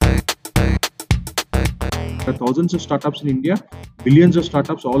There are thousands of startups in India, billions of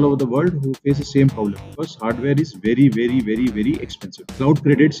startups all over the world who face the same problem because hardware is very, very, very, very expensive. Cloud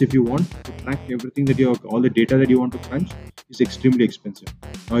credits, if you want to track everything that all the data that you want to crunch, is extremely expensive.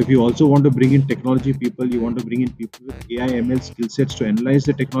 Now, if you also want to bring in technology people, you want to bring in people with AI, ML skill sets to analyze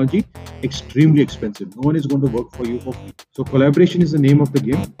the technology, extremely expensive. No one is going to work for you for free. So, collaboration is the name of the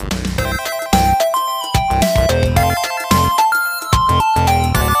game.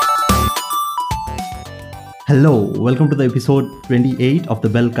 Hello, welcome to the episode 28 of the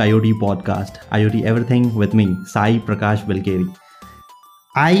Belk IoT podcast. IoT Everything with me, Sai Prakash Belkeri.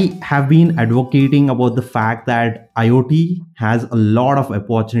 I have been advocating about the fact that IoT has a lot of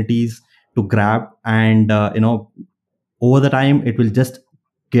opportunities to grab, and over the time it will just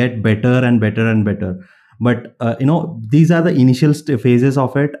get better and better and better. But these are the initial phases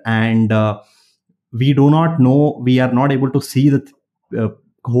of it, and we do not know. We are not able to see the uh,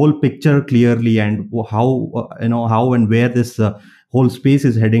 whole picture clearly, and how how and where this whole space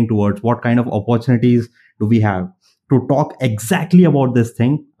is heading towards. What kind of opportunities do we have? To talk exactly about this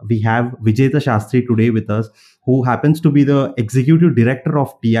thing, we have Vijetha Shastry today with us, who happens to be the executive director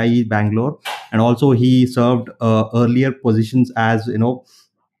of TIE Bangalore, and also he served earlier positions as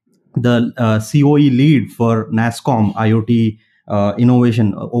the COE lead for NASCOM IoT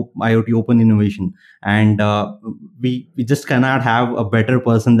innovation, IoT open innovation, and we just cannot have a better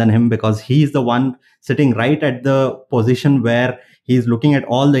person than him, because he is the one sitting right at the position where he is looking at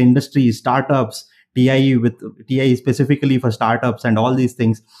all the industry, startups, TIE with TIE specifically for startups and all these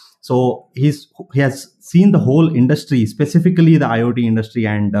things. So he has seen the whole industry, specifically the IoT industry,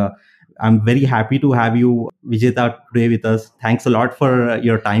 and I'm very happy to have you, Vijetha, today with us. Thanks a lot for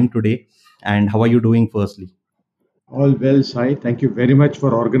your time today. And how are you doing, firstly? All well, Sai. Thank you very much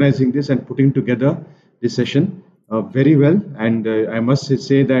for organizing this and putting together this session very well. And I must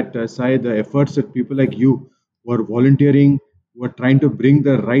say that, Sai, the efforts that people like you who are volunteering, who are trying to bring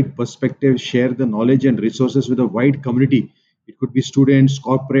the right perspective, share the knowledge and resources with a wide community. It could be students,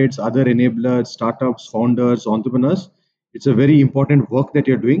 corporates, other enablers, startups, founders, entrepreneurs. It's a very important work that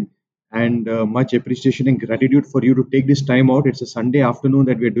you're doing, and much appreciation and gratitude for you to take this time out. It's a Sunday afternoon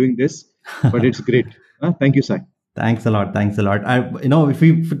that we're doing this, but it's great. Thank you, Sai. Thanks a lot. Thanks a lot. If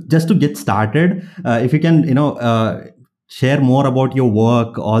we just to get started, if you can, share more about your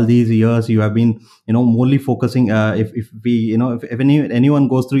work. All these years you have been, morely focusing. If we, if anyone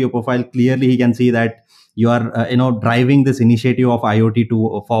goes through your profile, clearly he can see that you are, driving this initiative of IoT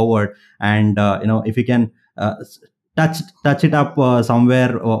to forward. And if you can touch it up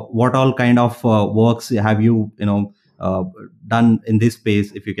somewhere, what all kind of works have you, done in this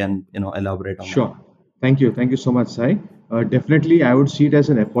space? If you can, elaborate on that. Sure. Thank you. Thank you so much, Sai. Definitely, I would see it as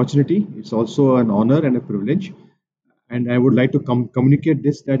an opportunity. It's also an honor and a privilege. And I would like to communicate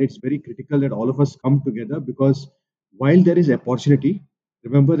this, that it's very critical that all of us come together, because while there is opportunity,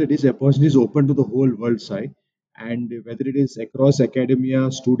 remember that this opportunity is open to the whole world side. And whether it is across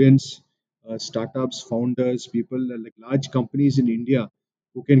academia, students, startups, founders, people like large companies in India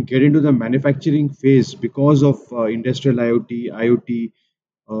who can get into the manufacturing phase because of industrial IoT.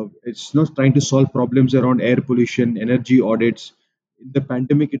 It's not trying to solve problems around air pollution, energy audits. In the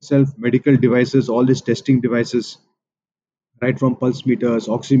pandemic itself, medical devices, all these testing devices, right from pulse meters,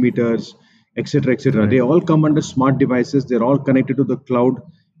 oximeters, etc., etc. They Right. all come under smart devices. They're all connected to the cloud,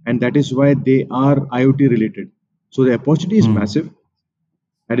 and that is why they are IoT related. So the opportunity is Hmm. massive.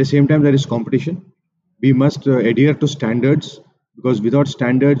 At the same time, there is competition. We must adhere to standards, because without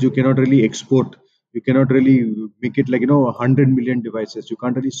standards, you cannot really export. You cannot really make it like 100 million devices. You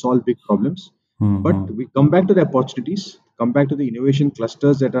can't really solve big problems. Hmm. But Hmm. we come back to the opportunities, come back to the innovation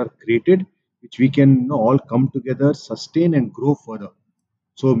clusters that are created, which we can all come together, sustain, and grow further.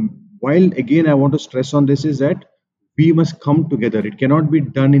 So while again I want to stress on this is that we must come together. It cannot be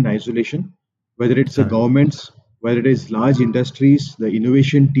done in isolation, whether it's the Correct. governments, whether it is large industries, the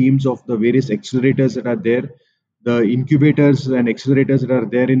innovation teams of the various accelerators that are there, the incubators and accelerators that are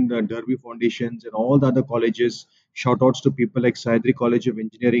there in the Derby Foundations and all the other colleges. Shout outs to people like Sadri College of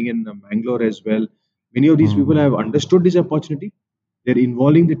Engineering in Bangalore as well. Many of these Hmm. people Hmm. have understood this opportunity. They're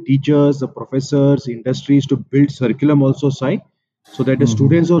involving the teachers, the professors, industries to build curriculum also side, so that the Hmm. Hmm.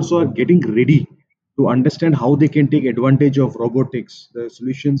 students also are getting ready to understand how they can take advantage of robotics, the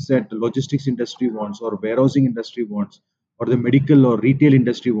solutions that the logistics industry wants, or warehousing industry wants, or the medical or retail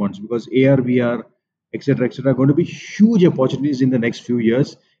industry wants, because AR, VR, etc., are going to be huge opportunities in the next few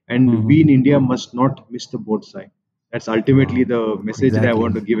years, Hmm. and Hmm. we in Hmm. India must not miss the boat side. That's ultimately Wow. the message that I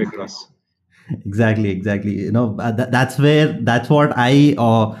want Exactly. to give across. Exactly. That's where, that's what I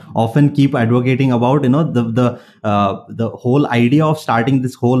often keep advocating about. The whole idea of starting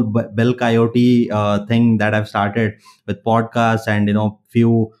this whole Bell Coyote thing that I've started with podcasts and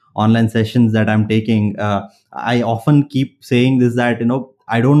few online sessions that I'm taking. I often keep saying this, that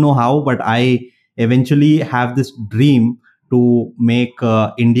I don't know how, but I eventually have this dream to make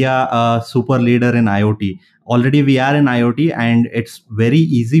India a super leader in IoT. Already we are in IoT, and it's very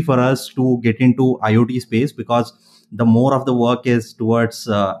easy for us to get into IoT space, because the more of the work is towards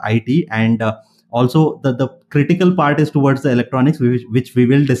IT, and also the critical part is towards the electronics, which we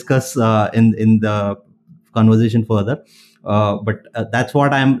will discuss in the conversation further. But that's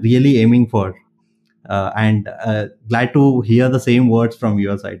what I'm really aiming for, and glad to hear the same words from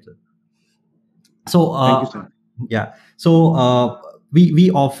your side, sir. So Thank you, sir. yeah. So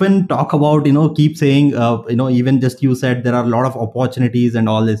we often talk about, keep saying, even just you said there are a lot of opportunities and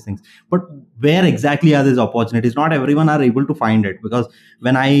all these things, but where exactly are these opportunities? Not everyone are able to find it, because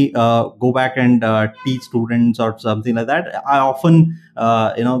when I go back and teach students or something like that, I often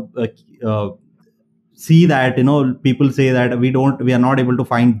see that people say that we are not able to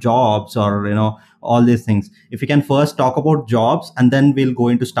find jobs, or all these things. If you can first talk about jobs, and then we'll go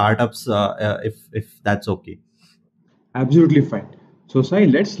into startups, if that's okay. Absolutely fine. So, Sai,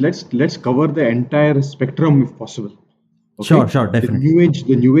 let's cover the entire spectrum if possible. Okay, Sure, definitely.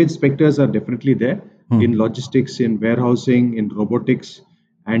 the new age specters are definitely there in Hmm. logistics, in warehousing, in robotics,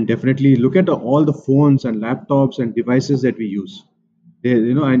 and definitely look at all the phones and laptops and devices that we use.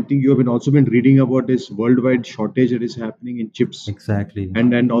 I think you have been also been reading about this worldwide shortage that is happening in chips, Exactly.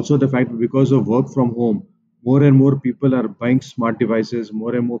 and also the fact that because of work from home, more and more people are buying smart devices,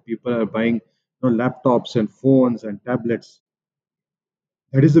 more and more people are buying laptops and phones and tablets.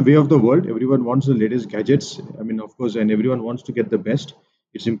 That is the way of the world. Everyone wants the latest gadgets, I mean, of course, and everyone wants to get the best.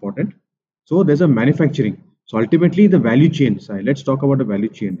 It's important. So there's a manufacturing. So ultimately the value chain. So let's talk about the value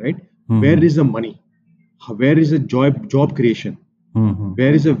chain, right? Where Hmm. is the money? Where is the job creation? Hmm.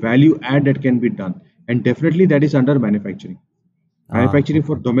 Where is the value add that can be done? And definitely that is under manufacturing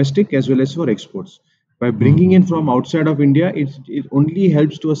for Okay. domestic as well as for exports. By bringing Hmm. in from outside of India, it only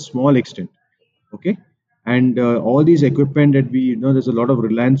helps to a small extent. Okay, and all these equipment that we there's a lot of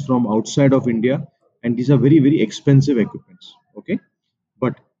reliance from outside of India, and these are very expensive equipments. Okay,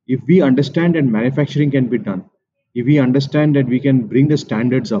 but if we understand that manufacturing can be done, if we understand that we can bring the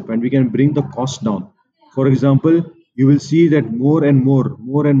standards up and we can bring the cost down. For example, you will see that more and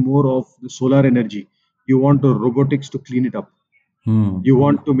more of the solar energy, you want the robotics to clean it up. Hmm. You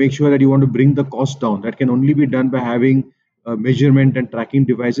want to make sure that you want to bring the cost down. That can only be done by having measurement and tracking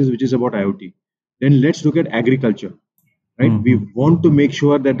devices, which is about IoT. Then let's look at agriculture, right? We Hmm. want to make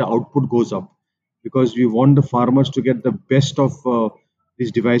sure that the output goes up because we want the farmers to get the best of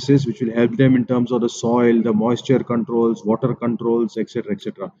these devices, which will help them in terms of the soil, the moisture controls, water controls, etc.,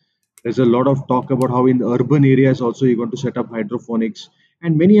 etc. There's a lot of talk about how in the urban areas also you're going to set up hydroponics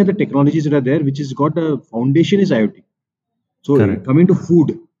and many other technologies that are there, which has got a foundation is IoT. So Correct. coming to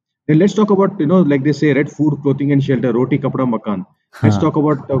food, then let's talk about like they say, right? Food, clothing, and shelter. Roti, kapda, makan. Let's Huh. talk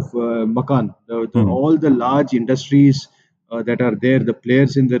about makan. Hmm. All the large industries that are there, the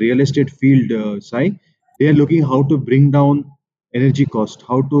players in the real estate field, Sai, they are looking how to bring down energy cost,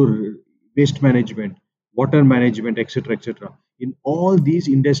 how to waste management, water management, etc., etc. In all these,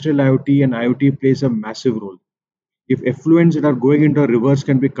 industrial IoT and IoT plays a massive role. If effluents that are going into rivers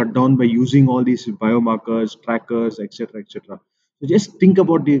can be cut down by using all these biomarkers, trackers, etc., etc. So just think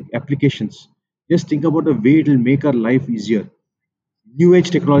about the applications. Just think about the way it will make our life easier. New age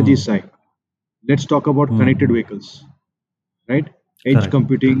technology Hmm. side. Let's talk about Hmm. connected Hmm. vehicles, right? Edge Correct.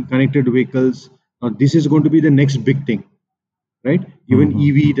 computing, connected vehicles. Now this is going to be the next big thing, right? Hmm. Even Hmm.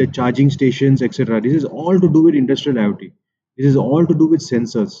 EV, the charging stations, etc. This is all to do with industrial IoT. This is all to do with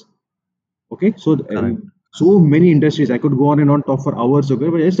sensors. Okay, so Correct. so many industries. I could go on and on talk for hours. Okay,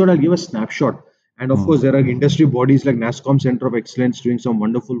 but I just thought I'll give a snapshot. And of Hmm. course, there are industry bodies like NASCOM Center of Excellence doing some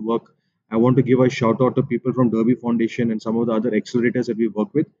wonderful work. I want to give a shout out to people from Derby Foundation and some of the other accelerators that we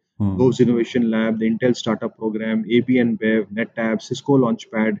work with. Hmm. Dove's Innovation Lab, the Intel Startup Program, AB and Bev, NetApp, Cisco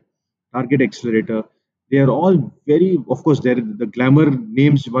Launchpad, Target Accelerator. They are all very, of course, they're the glamour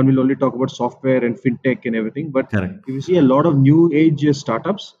names. One will only talk about software and fintech and everything. But Correct. if you see a lot of new age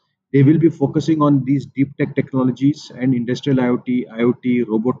startups, they will be focusing on these deep tech technologies and industrial IoT,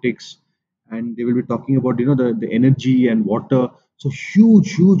 robotics, and they will be talking about the energy and water. So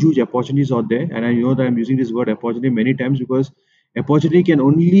huge opportunities out there. And I know that I'm using this word opportunity many times because opportunity can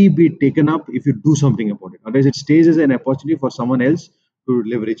only be taken up if you do something about it. Otherwise, it stays as an opportunity for someone else to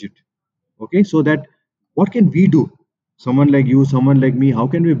leverage it. Okay, so that what can we do? someone like you, someone like me, how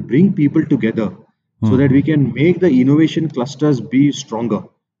can we bring people together so that we Hmm. can make the innovation clusters be stronger?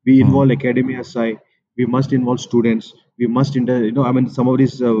 We Hmm. involve academia side, we must involve students, we must, I mean, some of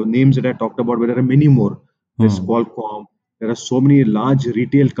these names that I talked about, but there are many more. There's Hmm. Qualcomm. There are so many large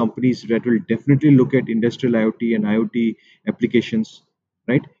retail companies that will definitely look at industrial IoT and IoT applications,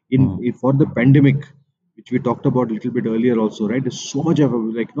 right? Hmm. For the pandemic, which we talked about a little bit earlier also, right? There's so much of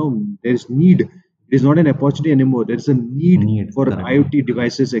like no, there is need. It is not an opportunity anymore. There is a need Need, for correct. IoT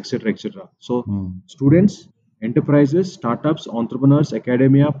devices, etc., etc. So Hmm. students, enterprises, startups, entrepreneurs,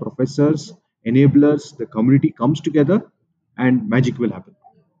 academia, professors, enablers, the community comes together, and magic will happen.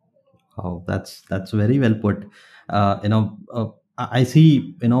 Oh, that's very well put. I see.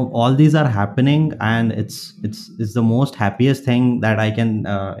 All these are happening, and it's the most happiest thing that I can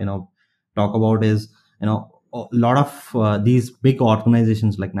talk about is a lot of these big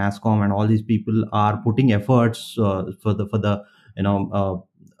organizations like NASCOM and all these people are putting efforts for the for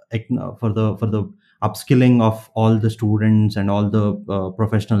the upskilling of all the students and all the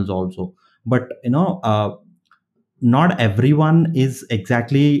professionals also. But not everyone is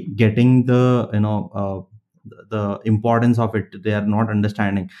exactly getting the importance of it. They are not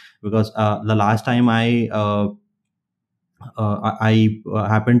understanding, because the last time I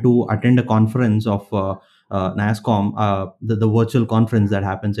happened to attend a conference of NASCOM, the virtual conference that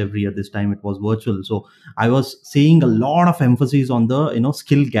happens every year. This time it was virtual, so I was seeing a lot of emphasis on the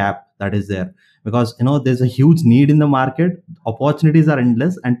skill gap that is there, because there's a huge need in the market. Opportunities are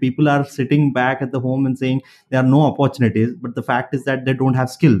endless, and people are sitting back at the home and saying there are no opportunities. But the fact is that they don't have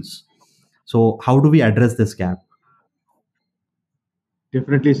skills. So how do we address this gap?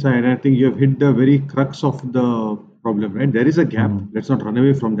 Definitely, sir. And I think you have hit the very crux of the problem, right? There is a gap. Hmm. Let's not run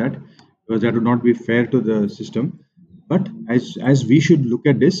away from that because that would not be fair to the system. But as we should look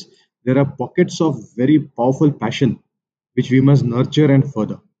at this, there are pockets of very powerful passion which we must nurture and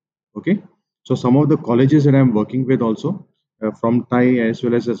further. Okay. So some of the colleges that I'm working with also from Thai as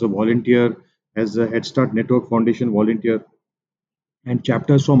well as a volunteer, as a Head Start Network Foundation volunteer, and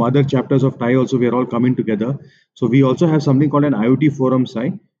chapters from other chapters of TIE also, we are all coming together. So we also have something called an IoT forum,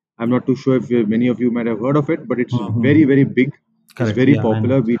 Sai. I'm not too sure if many of you might have heard of it, but it's very, Hmm. very big. It's Correct. very Yeah, I know.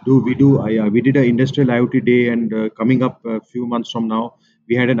 popular. We did an industrial IoT day, and coming up a few months from now,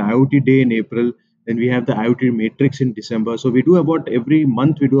 we had an IoT day in April. Then we have the IoT matrix in December. So we do about every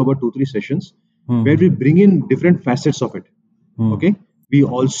month, we do about 2, 3 sessions where we Hmm. bring in different facets of it. Hmm. Okay. We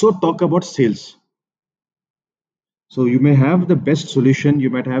also talk about sales. So you may have the best solution, you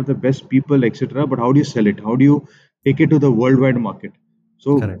might have the best people, etc. But how do you sell it? How do you take it to the worldwide market?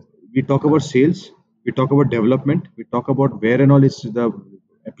 So Correct. we talk about sales, we talk about development, we talk about where and all is the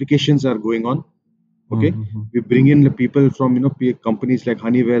applications are going on. Okay, Hmm. we bring in the people from companies like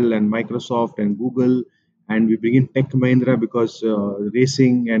Honeywell and Microsoft and Google, and we bring in Tech Mahindra because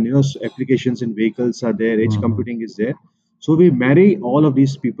racing and applications in vehicles are there, edge Hmm. computing is there. So we marry all of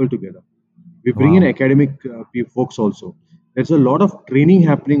these people together. We bring in Wow. academic folks also. There's a lot of training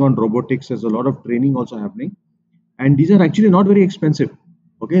happening on robotics. There's a lot of training also happening, and these are actually not very expensive.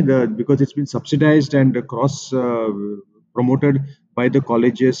 Okay, because it's been subsidized and cross promoted by the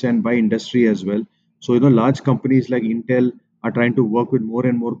colleges and by industry as well. So large companies like Intel are trying to work with more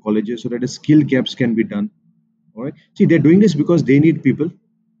and more colleges so that the skill gaps can be done. All right. See, they're doing this because they need people,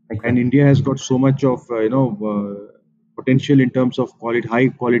 and Exactly. India has got so much of potential in terms of high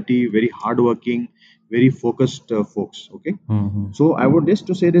quality, very hardworking, very focused folks. Okay, Hmm. so I would just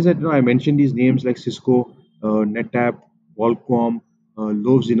to say this that I mentioned these names like Cisco, NetApp, Qualcomm,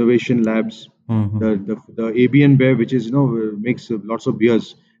 Lowe's Innovation Labs, Hmm. the ABN Bev, which is makes lots of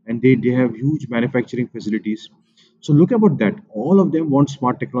beers, and they have huge manufacturing facilities. So look about that. All of them want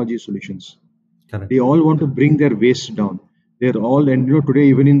smart technology solutions. Correct. They all want to bring their waste down. They're all, and today,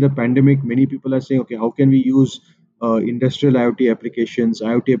 even in the pandemic, many people are saying, okay, how can we use industrial IoT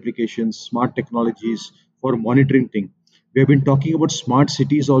applications, smart technologies for monitoring thing. We have been talking about smart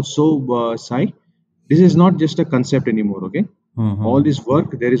cities also, Sai. This is not just a concept anymore. Okay, all Hmm. this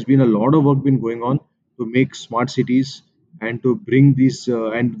work, there has been a lot of work been going on to make smart cities and to bring these.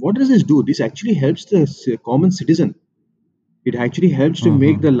 And what does this do? This actually helps the common citizen. It actually helps to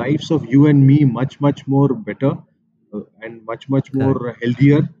make Hmm. the lives of you and me much much more better, and much Correct. more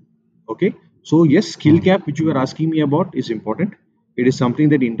healthier. Okay, so yes, skill Hmm. gap which you were asking me about is important. It is something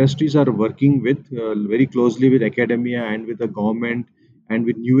that industries are working with very closely with academia and with the government and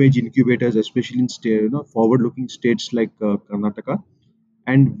with new age incubators, especially in forward looking states like Karnataka.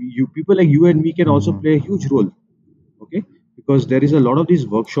 And you people like you and me can also Hmm. play a huge role. Okay, because there is a lot of these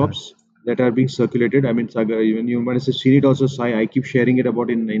Correct. workshops that are being circulated. I mean, Saga, even you might have seen it also. I keep sharing it about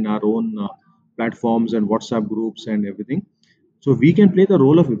in our own platforms and WhatsApp groups and everything. So we can play the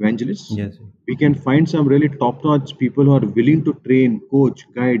role of evangelists. Yes. We can find some really top-notch people who are willing to train, coach,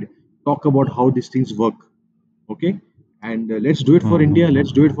 guide, talk about how these things work. Okay, and let's do it for India.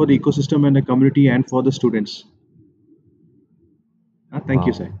 Let's do it for the ecosystem and the community and for the students. Thank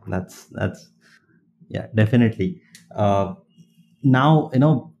you, Sai. Wow, that's yeah, definitely. Uh, Now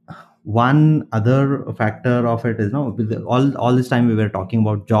one other factor of it is, with all this time we were talking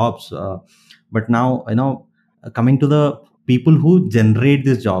about jobs, but now coming to the people who generate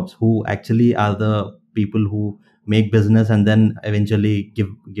these jobs, who actually are the people who make business and then eventually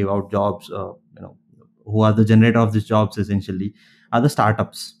give out jobs. Who are the generator of these jobs essentially are the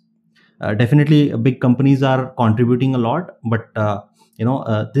startups. Definitely big companies are contributing a lot, but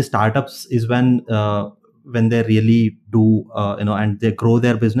the startups is when they really do, and they grow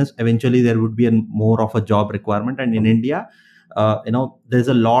their business. Eventually there would be a more of a job requirement, and in India, there's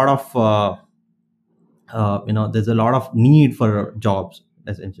a lot of there's a lot of need for jobs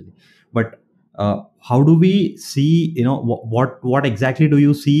essentially. But how do we see, what exactly do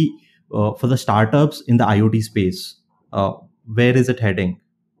you see for the startups in the IoT space? Where is it heading?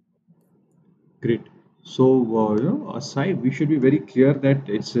 Great. So, aside, we should be very clear that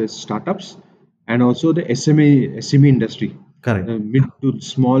it's startups and also the SME industry, Correct. the mid to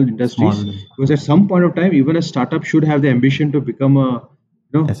small industries. Small Because at some point of time, even a startup should have the ambition to become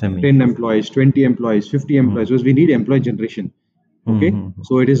SME. 10 employees, 20 employees, 50 employees, Hmm. because we need employee generation. Okay. Hmm.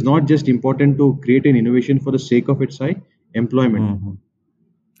 So it is not just important to create an innovation for the sake of its employment, Hmm. Hmm.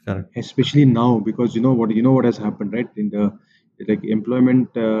 Correct. especially now, because you know what has happened, right? In the like employment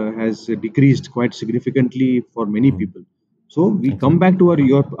has decreased quite significantly for many Hmm. people. So we come Exactly. back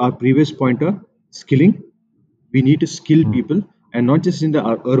to our previous pointer, skilling. We need to skill Hmm. people, and not just in the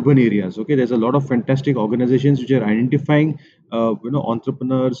urban areas. Okay, there's a lot of fantastic organizations which are identifying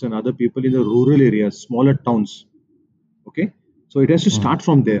entrepreneurs and other people in the rural areas, smaller towns. Okay, so it has to Hmm. start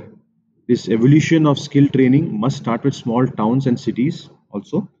from there. This evolution of skill training must start with small towns and cities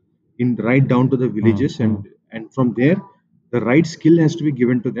also, in right down to the Hmm. villages, Hmm. and from there the right skill has to be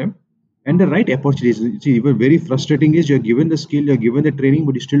given to them and the right opportunities. See, even very frustrating is you're given the skill, you're given the training,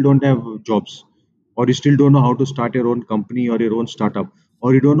 but you still don't have jobs, or you still don't know how to start your own company or your own startup,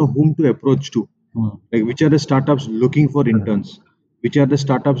 or you don't know whom to approach to. Hmm. Like, which are the startups looking for Correct. interns? Which are the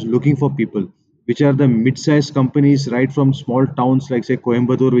startups looking for people? Which are the mid-sized companies right from small towns like say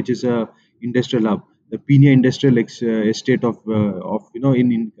Coimbatore, which is a industrial hub, the Pina industrial estate of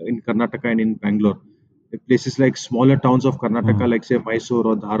in Karnataka and in Bangalore. Places like smaller towns of Hmm. Karnataka, like say Mysore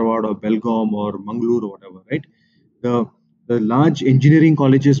or Dharwad or Belgaum or Mangalore or whatever, right? The the large engineering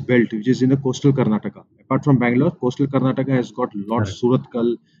colleges belt, which is in the coastal Karnataka. Apart from Bangalore, coastal Karnataka has got lots. Correct.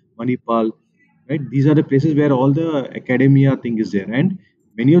 Suratkal, Manipal, right? These are the places where all the academia thing is there, and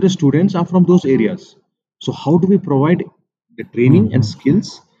many of the students are from those areas. So how do we provide the Hmm. training and Hmm.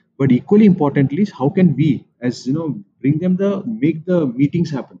 skills? But equally importantly, how can we, as bring them the make the meetings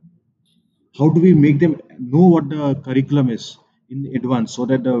happen? How do we make them know what the curriculum is in advance, so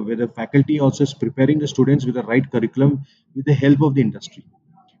that where the faculty also is preparing the students with the right curriculum with the help of the industry?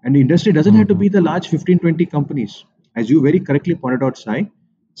 And the industry doesn't Hmm. have to Hmm. be the large 15, 20 companies. As you very correctly pointed out, Sai,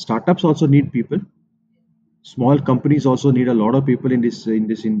 startups also need people. Small companies also need a lot of people in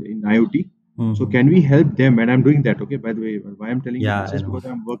IoT. Hmm. So Hmm. can we help them? And I'm doing that. Okay, by the way, why I'm telling you Yeah, this I is know. because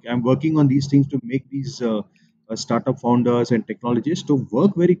I'm working on these things to make these startup founders and technologists to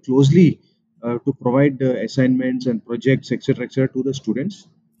work very closely to provide assignments and projects, etc., to the students, so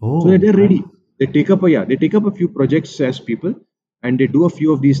that Oh, they're nice. ready. They take up a few projects as people, and they do a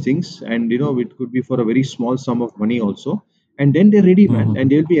few of these things, and it could be for a very small sum of money also, and then they're ready, Hmm. man, Hmm. and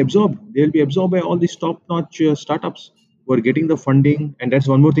they'll be absorbed by all these top-notch startups who are getting the funding. And that's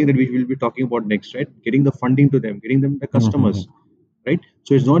one more thing that we will be talking about next, right? Getting the funding to them, getting them the Hmm. Hmm. customers, right?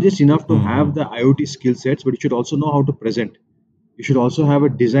 So it's not just enough to Hmm. have Hmm. the IoT skill sets, but you should also know how to present. You should also have a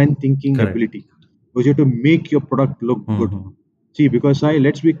design thinking Correct. ability, because you have to make your product look Hmm. good. Hmm. See, because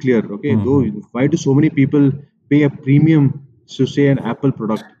let's be clear, okay, Hmm. though, Hmm. why do so many people pay a premium to say an Apple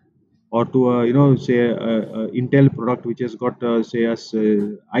product, or to say a Intel product which has got say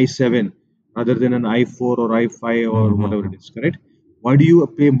i7 rather than an i4 or i5 Hmm. or Hmm. whatever Hmm. it is, correct? Why do you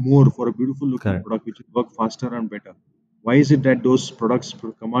pay more for a beautiful looking Correct. product which will work faster and better? Why is it that those products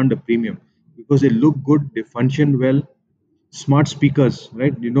command a premium? Because they look good, they function well. Smart speakers,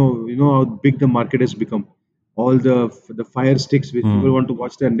 right? You know how big the market has become. All the fire sticks which people Hmm. want to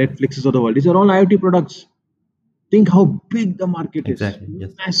watch the Netflixes of the world, these are all IoT products. Think how big the market is. Exactly.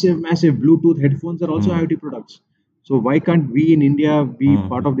 Yes. Massive Bluetooth headphones are also Hmm. IoT products. So why can't we in India be Hmm.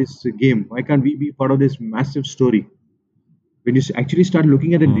 part Hmm. of this game? Why can't we be part of this massive story? When you actually start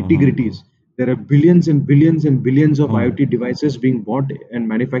looking at the Hmm. nitty Hmm. Hmm. gritties, There are billions and billions and billions of Hmm. IoT devices being bought and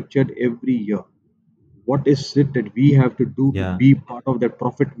manufactured every year. What is it that we have to do to Yeah. be part of that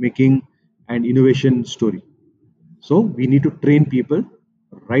profit making and innovation story? So we need to train people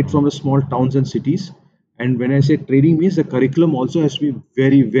right Hmm. from the small towns and cities. And when I say training means the curriculum also has to be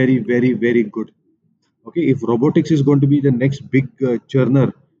very, very, very, very good. Okay, if robotics is going to be the next big churner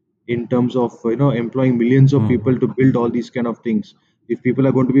in terms of employing millions of Hmm. people to build all these kind of things, if people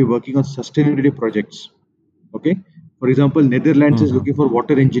are going to be working on sustainability projects, okay, for example, Netherlands is Hmm. looking for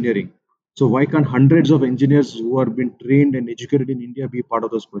water engineering. So why can't hundreds of engineers who are been trained and educated in India be part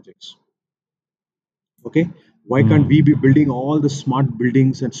of those projects? Okay, why can't we Hmm. be building all the smart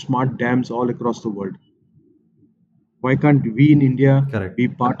buildings and smart dams all across the world? Why can't we in India Correct. be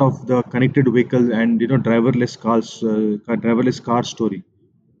part of the connected vehicle and driverless car story?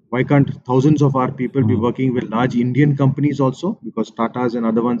 Why can't thousands of our people be Hmm. working with large Indian companies also, because Tatas and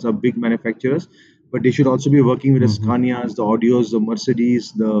other ones are big manufacturers, but they should also be working with the Hmm. Scanias, the Audios, the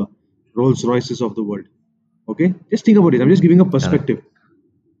Mercedes, the Rolls Royces of the world. Okay, just think about it. I'm just giving a Correct. perspective.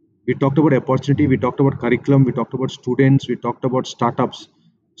 We talked about opportunity, we Hmm. talked about curriculum, we talked about students, we talked about startups.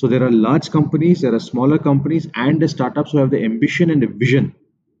 So there are large companies, there are smaller companies, and the startups who have the ambition and the vision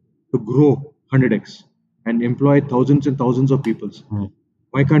to grow 100x and employ thousands and thousands of people. Hmm.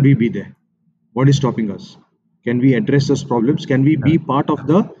 Why can't we be there? What is stopping us? Can we address those problems? Can we be Correct. part of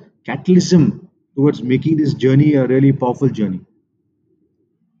the catalysm towards making this journey a really powerful journey?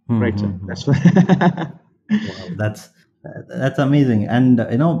 Hmm. Right, sir. Hmm. Hmm. That's why. Wow, that's amazing. And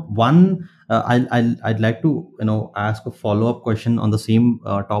one I'd like to ask a follow up question on the same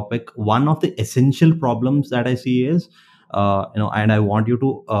topic. One of the essential problems that I see is and I want you to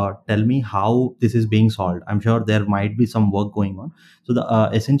tell me how this is being solved. I'm sure there might be some work going on. So the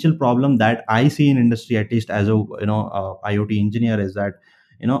essential problem that I see in industry, at least as a IoT engineer, is that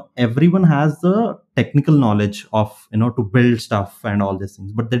everyone has the technical knowledge of to build stuff and all these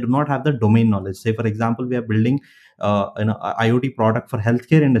things, but they do not have the domain knowledge. Say for example, we are building a IoT product for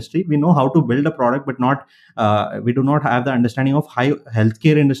healthcare industry. We know how to build a product, but not we do not have the understanding of how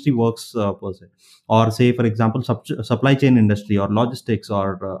healthcare industry works per se. Or say for example, supply chain industry or logistics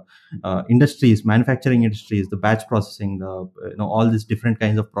or industries, manufacturing industries, the batch processing, the all these different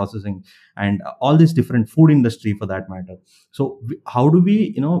kinds of processing, and all these different food industry for that matter. So how do we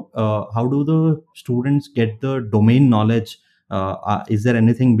how do the students get the domain knowledge? Is there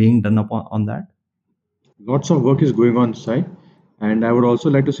anything being done upon on that? Lots of work is going on site, and I would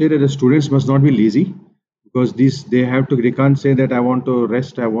also like to say that the students must not be lazy, because these they can't say that I want to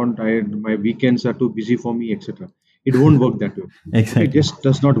rest, my weekends are too busy for me, etc. It won't work that way. Okay, it Exactly. just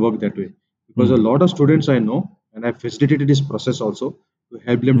does not work that way, because a Hmm. lot of students I know, and I've facilitated this process also to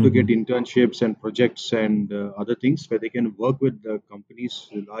help them to get Hmm. internships and projects and other things where they can work with the companies,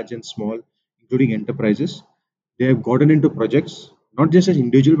 large and small, including enterprises. They have gotten into projects not just as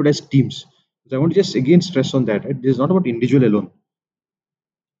individual but as teams. So I want to just again stress on that. Right? It is not about individual alone.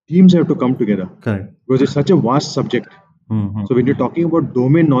 Teams have to come together Correct. because it's such a vast subject. Hmm. So when you're talking about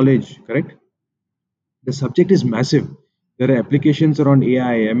domain knowledge, correct? The subject is massive. There are applications around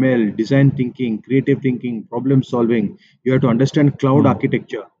AI, ML, design thinking, creative thinking, problem solving. You have to understand cloud Hmm.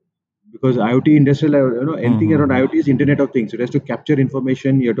 architecture, because IoT industrial, anything around Hmm. IoT is Internet of Things. It has to capture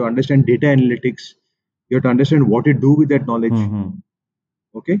information. You have to understand data analytics. You have to understand what to do with that knowledge. Hmm.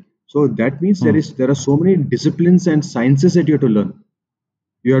 Okay, so that means Hmm. there are so many disciplines and sciences that you have to learn.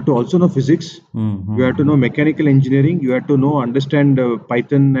 You have to also know physics. Hmm. You have to Hmm. know mechanical engineering. You have to know understand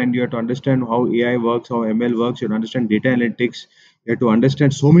Python, and you have to understand how AI works, how ML works. You have to understand data analytics. You have to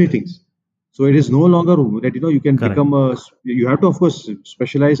understand so many things. So it is no longer that you can Correct. become a, you have to of course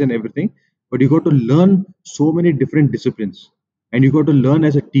specialize in everything, but you got to learn so many different disciplines, and you got to learn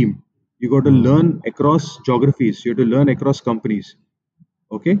as a team. You got to Hmm. learn across geographies. You have to learn across companies.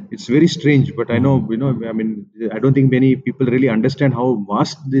 Okay, it's very strange, but I know, Hmm. I mean, I don't think many people really understand how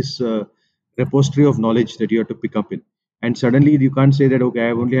vast this repository of knowledge that you have to pick up in. And suddenly you can't say that, okay,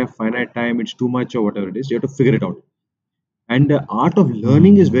 I only have finite time, it's too much or whatever it is. You have to figure it out. And the art of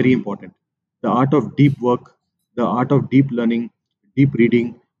learning is Hmm. very important. The art of deep work, the art of deep learning, deep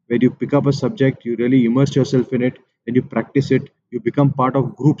reading, where you pick up a subject, you really immerse yourself in it, then you practice it, you become part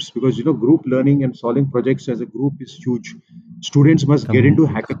of groups, because group learning and solving projects as a group is huge. Students must get into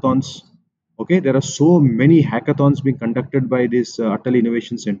Communities. hackathons. Okay, there are so many hackathons being conducted by these Atal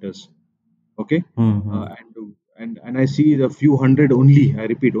Innovation Centers. Okay, Hmm. and I see the few hundred only. I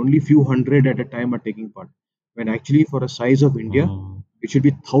repeat, only few hundred at a time are taking part. When actually, for a size of India, Hmm. it should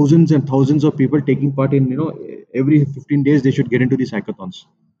be thousands and thousands of people taking part in. Every 15 days they should get into these hackathons,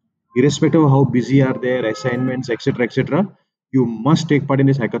 irrespective of how busy are their assignments, etc., etc. You must take part in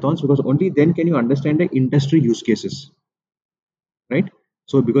these hackathons because only then can you understand the industry use cases, right?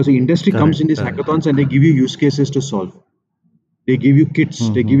 So because the industry comes in Correct, these correct. hackathons and they give you use cases to solve. They give you kits,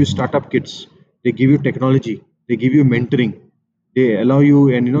 they give you Mm-hmm. startup kits, they give you technology, they give you mentoring. They allow you,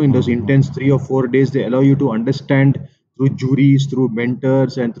 and in those Mm-hmm. intense 3 or 4 days, they allow you to understand through juries, through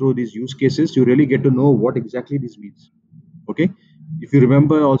mentors, and through these use cases. You really get to know what exactly this means. Okay. If you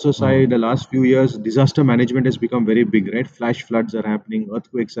remember, also, Sai, Mm. the last few years, disaster management has become very big, right? Flash floods are happening,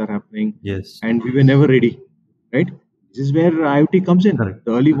 earthquakes are happening, Yes, and we were never ready, right? This is where IoT comes in. correct.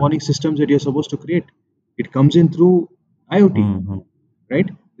 The early warning systems that you're supposed to create, it comes in through IoT, Mm-hmm. right?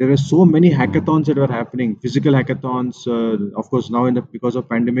 There are so many Mm. hackathons that are happening, physical hackathons. Of course, now because of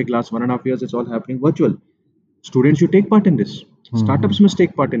pandemic, last 1.5 years, it's all happening virtual. Students should take part in this. Mm-hmm. Startups must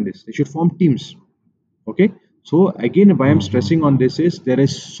take part in this. They should form teams. Okay. So again, why I'm Mm-hmm. stressing on this is there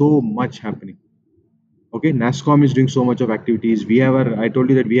is so much happening. Okay, NASCOM is doing so much of activities. We have our, I told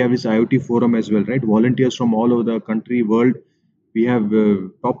you that we have this IoT forum as well, right? Volunteers from all over the country, world. We have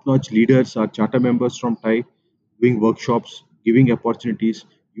top-notch leaders, our charter members from Thai, doing workshops, giving opportunities.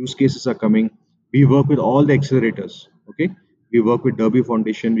 Use cases are coming. We work with all the accelerators. Okay, we work with Derby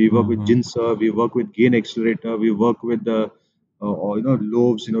Foundation. We work with Mm-hmm. Jinsa. We work with Gain Accelerator. We work with the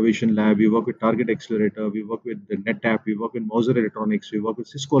Loves Innovation Lab. We work with Target Accelerator. We work with the NetApp. We work with Mouser Electronics. We work with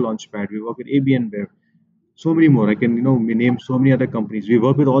Cisco Launchpad. We work with ABN Web, so many more. I can name so many other companies. We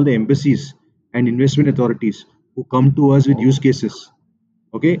work with all the embassies and investment authorities who come to us with use Oh. cases.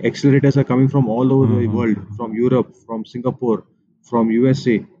 Okay, accelerators are coming from all over the world, Mm-hmm. from Europe, from Singapore, from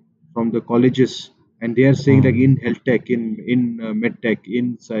USA, from the colleges, and they are saying like Mm-hmm. in health tech, in med tech,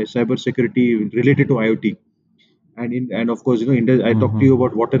 in cyber security related to IoT, and of course I talked to you Mm-hmm.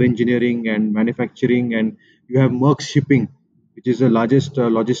 about water engineering and manufacturing, and you have Merck Shipping, which is the largest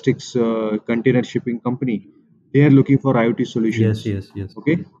logistics container shipping company. They are looking for IoT Yes, solutions. yes, yes.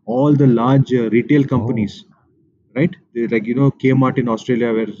 Okay, all the large retail Oh. companies, right? Like Kmart in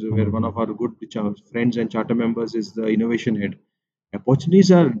Australia, where one of Mm-hmm. our good friends and charter members is the innovation head.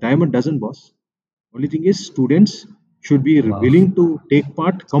 Opportunities are dime a dozen, boss. Only thing is, students should be Wow. willing to take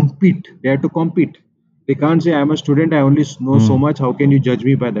part, compete. They have to compete. They can't say, I'm a student, I only know so Mm. much. How can you judge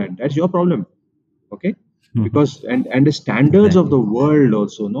me by that? That's your problem. Okay. Because and the standards of Exactly. the world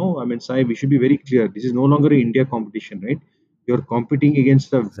also, no? I mean, Sai, we should be very clear. This is no longer a India competition, right? You're competing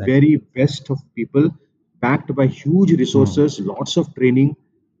against the Exactly. very best of people, backed by huge Mm. resources, lots of training.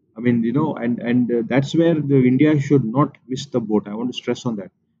 I mean, and that's where the India should not miss the boat. I want to stress on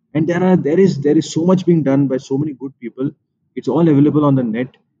that. And there is so much being done by so many good people. It's all available on the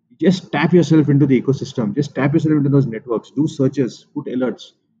net. Just tap yourself into the ecosystem. Just tap yourself into those networks. Do searches, put alerts,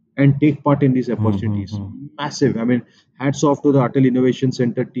 and take part in these opportunities. Mm-hmm. Massive. I mean, hats off to the Atal Innovation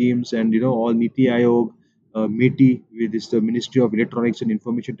Center teams and all Niti Aayog, METI, with this the Ministry of Electronics and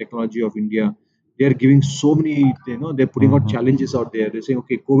Information Technology of India. They are giving so many, they're putting out Mm-hmm. challenges out there. They're saying,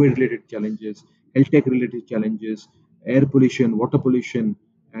 okay, COVID related challenges, health tech related challenges, air pollution, water pollution,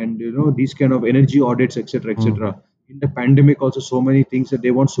 and these kind of energy audits, etc., Mm-hmm. etc. In the pandemic, also so many things that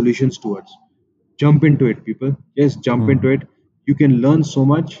they want solutions towards. Jump into it, people. Just jump into Mm. it. You can learn so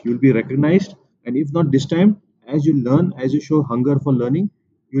much. You'll be recognized, and if not this time, as you learn, as you show hunger for learning,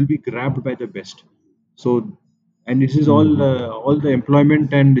 you'll be grabbed by the best. So, and this is Mm-hmm. all the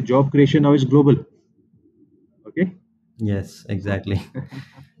employment and job creation now is global. Okay. Yes, So exactly.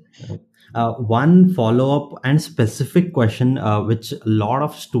 One follow-up and specific question, which a lot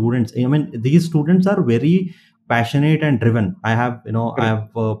of students, I mean, these students are very passionate and driven. I correct. have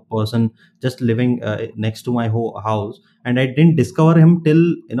a person just living next to my house, and I didn't discover him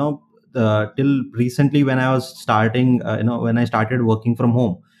till, till recently when I was starting, when I started working from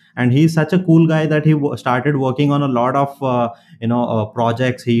home. And he's such a cool guy that he started working on a lot of,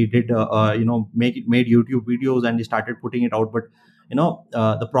 projects. He did, made YouTube videos, and he started putting it out. But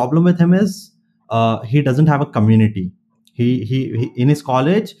the problem with him is he doesn't have a community. He in his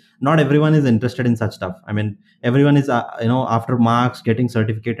college, not everyone is interested in such stuff. I mean, everyone is, after marks, getting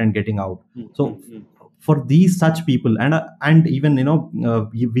certificate and getting out. Mm, mm, So mm. for these such people, and even,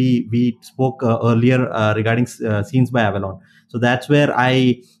 we spoke earlier regarding scenes by Avalon. So that's where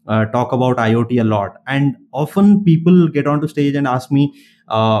I talk about IoT a lot, and often people get onto stage and ask me,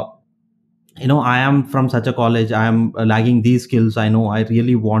 uh, I am from such a college, I am lagging these skills. I know I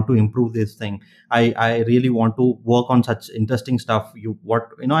really want to improve this thing. I really want to work on such interesting stuff.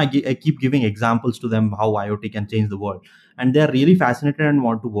 I keep giving examples to them how IoT can change the world, and they are really fascinated and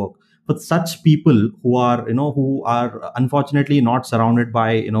want to work. But such people who are unfortunately not surrounded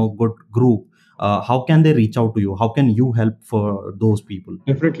by good group, how can they reach out to you? How can you help for those people?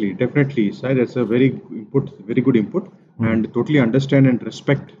 Definitely, definitely. Sai, that's a very good input. Hmm. and totally understand and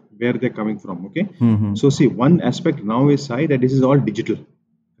respect where they're coming from. Okay, Hmm. so see, one aspect now is Sai, that this is all digital,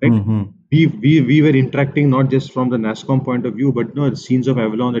 right? Hmm. We were interacting not just from the NASCOM point of view, but the scenes of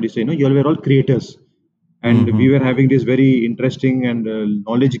Avalon that you say, you all were all creators, and we Hmm. were having this very interesting and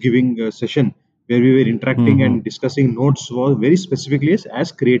knowledge giving session where we were interacting Hmm. and discussing notes was very specifically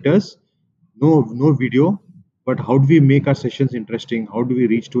as creators. No video, but how do we make our sessions interesting? How do we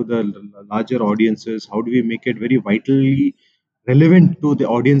reach to the larger audiences? How do we make it very vitally relevant to the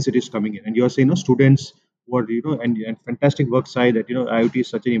audience that is coming in? And you're saying, students who are, and fantastic work side that, IoT is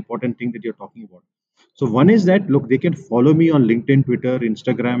such an important thing that you're talking about. So one is that, look, they can follow me on LinkedIn, Twitter,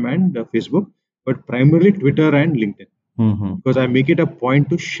 Instagram, and Facebook, but primarily Twitter and LinkedIn, Hmm. because I make it a point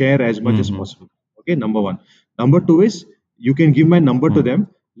to share as much as Hmm. possible. Okay, number one. Number two is, you can give my number to Hmm. them.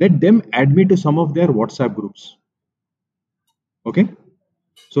 Let them add me to some of their WhatsApp groups. Okay.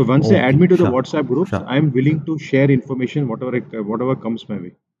 So once they add Okay, me to the sure, WhatsApp groups, sure. I'm willing to share information, whatever comes my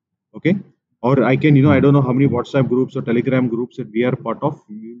way. Okay. Or I can, I Hmm. don't know how many WhatsApp groups or Telegram groups that we are part of.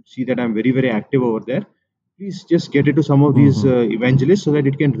 You see that I'm very, very active over there. Please just get it to some of these Hmm. evangelists so that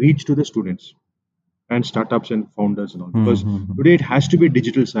it can reach to the students and startups and founders and all, Hmm. because Hmm. today it has to be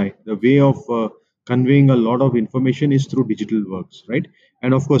digital side. The way of conveying a lot of information is through digital works, right?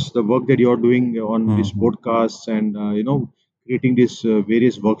 And of course the work that you're doing on Hmm. these Hmm. podcasts and creating these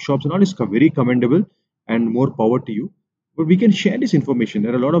various workshops and all is very commendable, and more power to you. But we can share this information.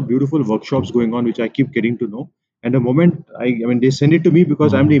 There are a lot of beautiful workshops going on which I keep getting to know, and the moment I mean, they send it to me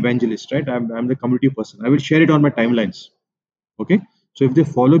because I'm the Hmm. evangelist, right? I'm the community person. I will share it on my timelines. Okay, so if they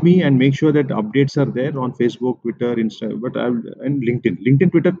follow me and make sure that updates are there on Facebook, Twitter, Insta, and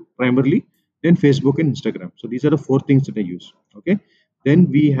LinkedIn, Twitter primarily, then Facebook and Instagram. So these are the four things that I use. Okay, then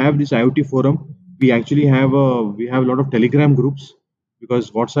we have this IoT forum. We have a lot of Telegram groups, because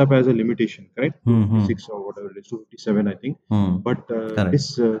WhatsApp has a limitation, correct? Hmm. Hmm. 256 or whatever it is, 257 I think. Hmm. But Correct. this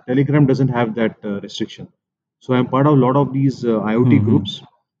Telegram doesn't have that restriction. So I'm part of a lot of these IoT Hmm. Hmm. groups,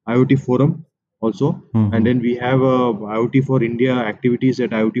 IoT forum also. Hmm. And Hmm. then we have IoT for India activities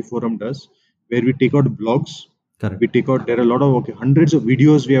that IoT forum does, where we take out blogs. Correct. We take out, there are a lot of, okay, hundreds of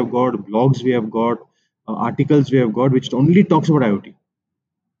videos we have got, blogs we have got, articles we have got, which only talks about IoT.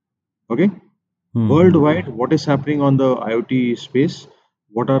 Okay, Hmm. Hmm. worldwide, what is happening on the IoT space?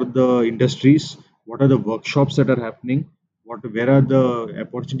 What are the industries? What are the workshops that are happening? Where are the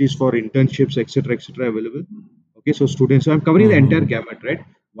opportunities for internships, etc., available? Okay, so students. So I'm covering Hmm. the Hmm. entire gamut, right?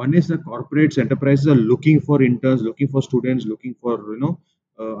 One is the corporates, enterprises are looking for interns, looking for students, looking for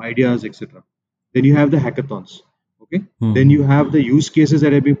ideas, etc. Then you have the hackathons. Okay, Hmm. then you Hmm. have the use cases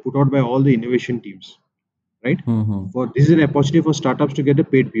that have been put out by all the innovation teams, right? Hmm. Hmm. For this is an opportunity for startups to get the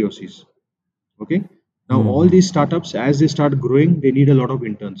paid POCs. Okay. Now, Hmm. all Hmm. these startups, as they start growing, they need a lot of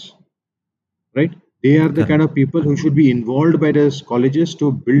interns, right? They are the kind Correct. of people who should be involved by the colleges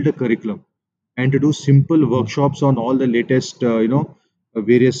to build a curriculum and to do simple Hmm. workshops on all the latest,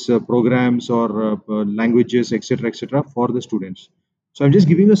 various programs or languages, etc., for the students. So I'm just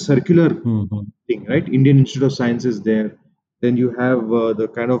giving a circular Hmm. Hmm. thing, right? Indian Institute of Science is there. Then you have the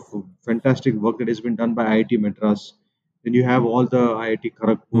kind of fantastic work that has been done by IIT Madras. Then you have all the IIT Hmm.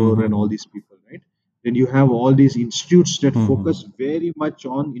 Kharagpur and all Hmm. these people, right? Then you have all these institutes that Hmm. Hmm. focus very much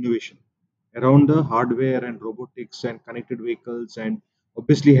on innovation around the hardware and robotics and connected vehicles and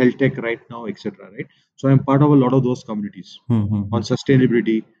obviously health tech right now, etc. Right? So I'm part of a lot of those communities Hmm. Hmm. on Hmm.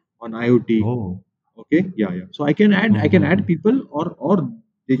 sustainability, on IoT. Oh. Okay, yeah, yeah. So I can add Hmm. people, or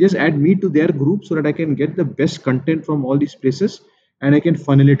they just add me to their group so that I can get the best content from all these places and I can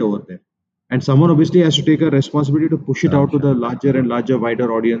funnel it over there. And someone obviously has to take a responsibility to push it Sure, out to the sure. larger and larger, wider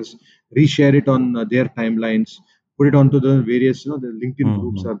audience, reshare it on their timelines, put it onto the various, the LinkedIn Hmm.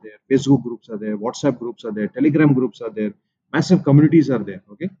 groups Hmm. are there, Facebook groups are there, WhatsApp groups are there, Telegram groups are there, massive communities are there.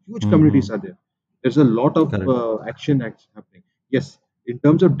 Okay, huge Hmm. communities Hmm. are there. There's a lot of Correct. happening. Yes, in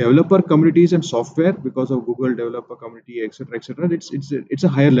terms of developer communities and software, because of Google developer community, etc., it's a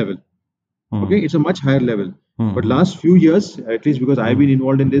higher level. Okay, Hmm. it's a much higher level. Hmm. But Hmm. last few years, at least because I've been Hmm.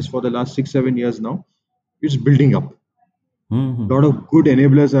 involved in this for the last 6 7 years now, it's building up. Hmm. A Hmm. lot of good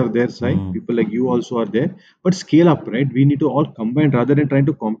enablers are there, Sai. Hmm. People like you also are there. But scale up, right? We need to all combine rather than trying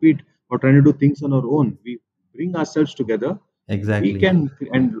to compete or trying to do things on our own. We bring ourselves together. We Exactly. can,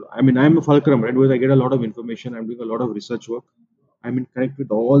 and I mean, I'm a fulcrum, right? Because I get a lot of information. I'm doing a lot of research work. I'm in connect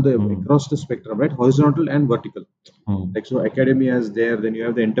with all the Hmm. across the spectrum, right? Horizontal and vertical. Hmm. Like, so academia is there, then you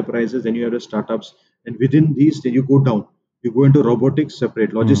have the enterprises, then you have the startups, and within these, then you go down. You go into robotics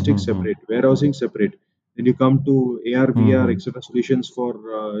separate, Hmm. logistics Hmm. Hmm. separate, warehousing separate. Then you come to AR, Hmm. VR, Hmm. etc. solutions for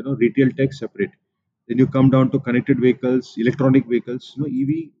retail tech separate. Then you come down to connected vehicles, electronic vehicles,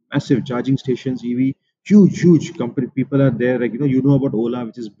 EV, massive charging stations, EV. Huge company people are there. Like you know about Ola,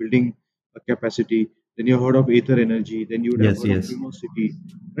 which is building a capacity. Then you heard of Aether Energy. Then you would have Yes, heard of yes. City,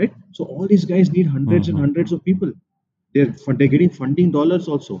 right? So all these guys need hundreds and Mm-hmm. hundreds of people. They're getting funding dollars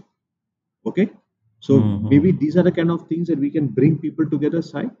also. Okay, so Mm-hmm. maybe these are the kind of things that we can bring people together.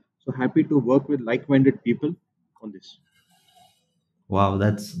 Sai, so happy to work with like-minded people on this. Wow,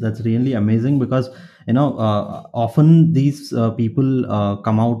 that's really amazing because often these people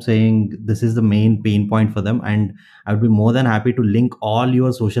come out saying this is the main pain point for them, and I would be more than happy to link all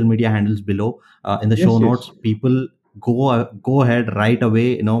your social media handles below in the show Yes, yes. notes. People go ahead right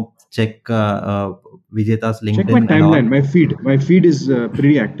away. Check Vijeta's Check my LinkedIn and all. timeline. My feed is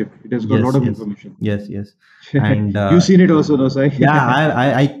pretty active. It has got a lot Yes, of yes, information. yes, yes, and You've seen it also, no, Sai?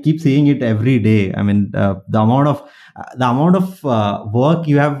 yeah, I keep seeing it every day. I mean, the amount of work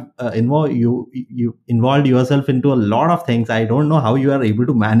you have involved, you involved yourself into a lot of things. I don't know how you are able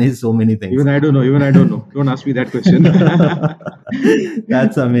to manage so many things. Even I don't know. Even I don't know. Don't ask me that question.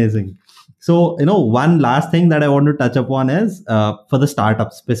 That's amazing. So, one last thing that I want to touch upon is for the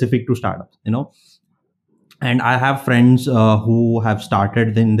startups, specific to startups. And I have friends who have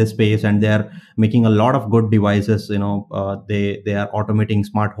started in this space, and they're making a lot of good devices. They are automating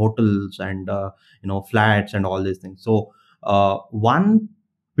smart hotels and flats and all these things. So one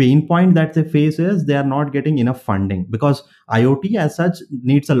pain point that they face is they are not getting enough funding, because IoT as such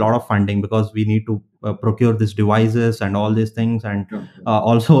needs a lot of funding, because we need to procure these devices and all these things. And Yeah,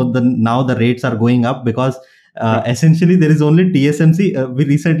 also now the rates are going up, because yeah, essentially there is only TSMC. We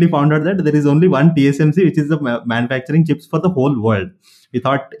recently found out that there is only one TSMC, which is the manufacturing chips for the whole world. We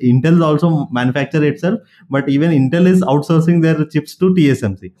thought Intel also manufacture itself, but even Intel is outsourcing their chips to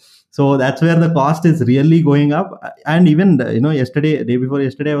TSMC. So that's where the cost is really going up. And even yesterday, day before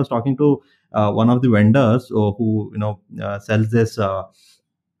yesterday, I was talking to one of the vendors who sells this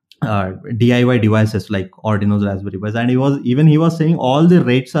DIY devices like Arduino's, Raspberry Pis, and he was saying all the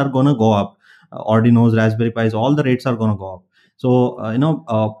rates are gonna go up. Arduino's, Raspberry Pis, all the rates are gonna go up. So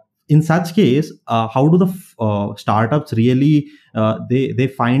in such case, how do the startups really they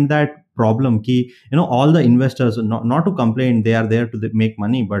find that problem? Key, all the investors, not to complain, they are there to make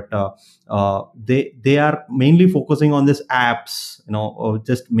money, but they are mainly focusing on this apps. Or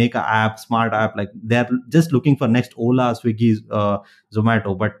just make a app, smart app, like they're just looking for next Ola, Swiggy,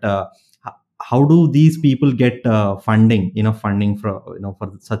 Zomato. But how do these people get enough funding for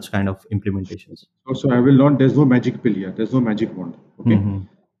such kind of implementations? also I will not. There's no magic pill here. There's no magic wand. Okay, Mm-hmm.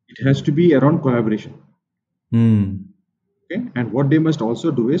 it has to be around collaboration. Mm. Okay, and what they must also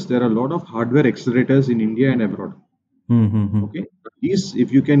do is there are a lot of hardware accelerators in India and abroad. Mm-hmm. Okay, these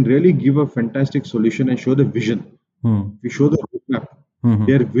if you can really give a fantastic solution and show the vision, Mm-hmm. if you show the roadmap, they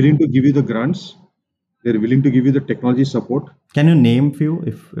Mm-hmm. are willing to give you the grants. They're willing to give you the technology support. Can you name few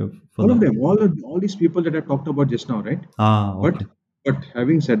if for All of that? them, all these people that I talked about just now, right? Ah, But okay. but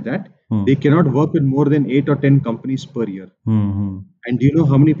having said that, they Mm. cannot work with more than 8 or 10 companies per year. Mm-hmm. And do you know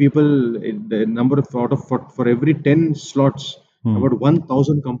how many people? The number of out of for every 10 slots, Mm. about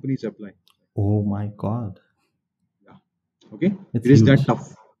 1,000 companies apply. Oh my God, Yeah. Okay. it's It is that huge. tough.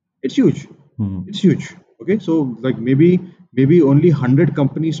 It's huge. Mm. It's huge. Okay. So like maybe only 100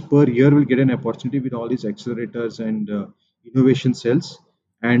 companies per year will get an opportunity with all these accelerators and innovation cells,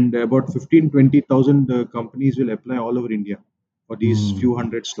 and about 15-20,000 companies will apply all over India for these Mm. few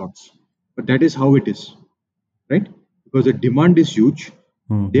hundred slots. But that is how it is, right? Because the demand is huge.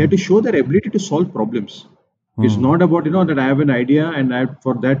 They have Mm-hmm. to show their ability to solve problems. It's Mm. not about that I have an idea and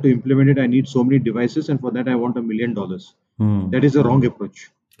for that to implement it I need so many devices and for that I want $1 million. Mm. That is the wrong approach.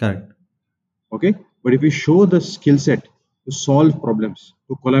 Correct. Okay, but if we show the skill set to solve problems,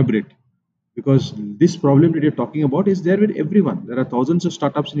 to collaborate, because this problem that you're talking about is there with everyone. There are thousands of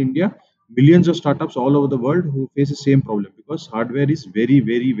startups in India, millions of startups all over the world who face the same problem because hardware is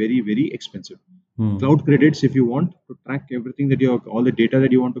very expensive. Mm. Cloud credits, if you want to track everything that you all the data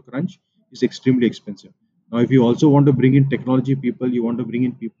that you want to crunch, is extremely expensive. Now, if you also want to bring in technology people, you want to bring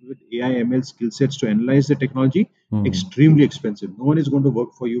in people with AI ML skill sets to analyze the technology, Mm. extremely expensive. No one is going to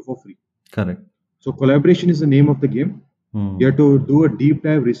work for you for free. Correct. So collaboration is the name of the game. You Mm. have to do a deep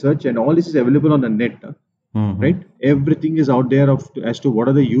dive research, and all this is available on the net, Mm-hmm. right? Everything is out there as to what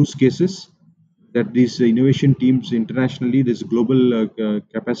are the use cases that these innovation teams internationally, these global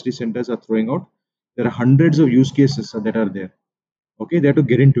capacity centers are throwing out. There are hundreds of use cases that are there. Okay, they have to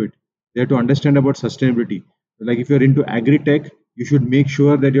get into it. They have to understand about sustainability. Like if you're into agri-tech, you should make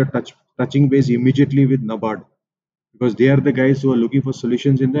sure that you're touching base immediately with NABARD because they are the guys who are looking for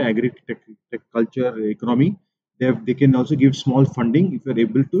solutions in the agri-tech culture economy. They can also give small funding if you're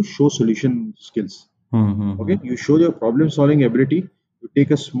able to show solution skills. Mm-hmm. Okay, you show your problem solving ability, You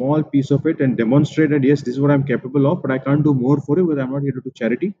take a small piece of it and demonstrate that yes, this is what I'm capable of, but I can't do more for it because I'm not here to do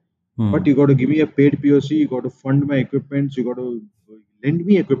charity. But Hmm. you got to give me a paid POC, you got to fund my equipment, you got to lend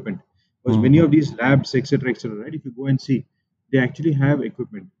me equipment. Because Hmm. many Hmm. of these labs, etc., right? If you go and see, they actually have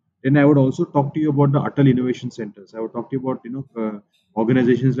equipment. Then I would also talk to you about the Atal Innovation Centers. I would talk to you about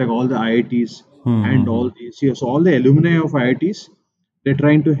organizations like all the IITs Hmm. and Hmm. all these. So all the alumni of IITs, they're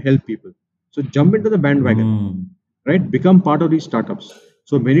trying to help people. So jump into the bandwagon, Hmm. right? Become part of these startups.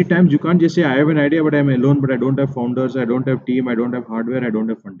 So many times you can't just say I have an idea but I'm alone, but I don't have founders, I don't have team, I don't have hardware, I don't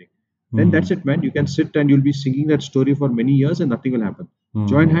have funding. Then Hmm. that's it, man. You can sit and you'll be singing that story for many years and nothing will happen. Hmm.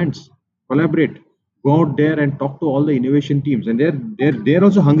 Join Hmm. hands, collaborate, go out there and talk to all the innovation teams, and they're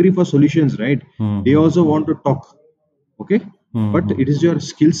also hungry for solutions, right? Hmm. They Hmm. also want to talk. Okay, Hmm. but Hmm. it is your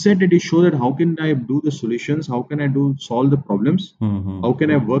skill set that you show that how can I do the solutions, how can I do solve the problems, Hmm. Hmm. how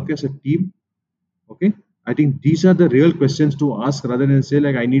can I work as a team. Okay, I think these are the real questions to ask rather than say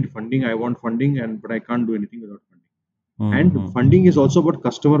like I need funding, I want funding, and but I can't do anything without funding. Hmm. And Hmm. funding is also about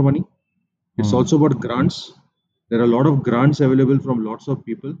customer money. It's Hmm. also about grants. There are a lot of grants available from lots of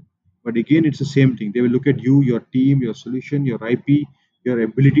people, but again it's the same thing. They will look at you, your team, your solution, your IP, your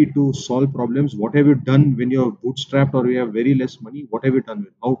ability to solve problems. What have you done when you're bootstrapped or you have very less money? What have you done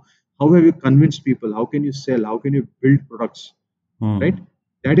with how have you convinced people? How can you sell? How can you build products? Right, Hmm.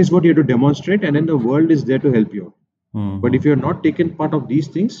 that is what you have to demonstrate, and then the world is there to help you out. Hmm. But if Hmm. you're not taken part of these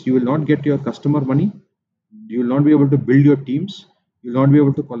things, you will not get your customer money, you will not be able to build your teams, you will not be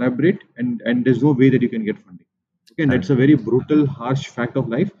able to collaborate, and there's no way that you can get funding. Okay, and that's Correct. a very brutal, harsh fact of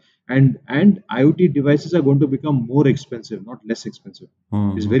life. And IoT devices are going to become more expensive, not less expensive.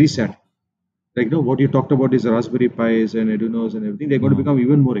 Hmm. It's Hmm. very sad. Like what you talked about is Raspberry Pis and Arduinos and everything, they're going to Hmm. become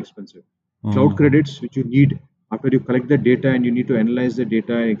even more expensive. Cloud Hmm. credits, which you need after you collect the data and you need to analyze the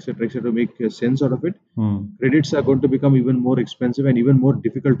data, etc., to make sense out of it, Hmm. credits are going to become even more expensive and even more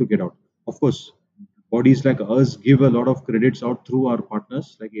difficult to get out. Of course, bodies like us give a lot of credits out through our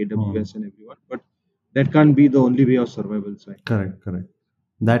partners like Hmm. AWS and everyone, but that can't be the only way of survival. Side. Correct. Correct.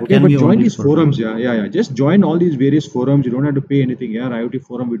 That Okay, can but be join only these for. forums. Yeah, yeah, yeah. Just join all these various forums. You don't have to pay anything. Yeah, IoT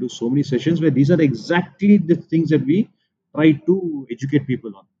forum. We do so many sessions where these are exactly the things that we try to educate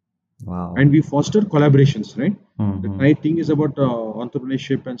people on, and Wow. we foster collaborations. Right. Hmm. The Hmm. Thai thing is about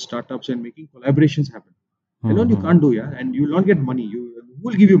entrepreneurship and startups and making collaborations happen. Hmm. Alone you Hmm. can't do. Yeah, and you will not get money. You who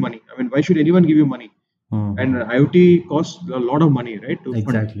will give you money? I mean, why should anyone give you money? Hmm. And Hmm. IoT costs a lot of money, right, to fund.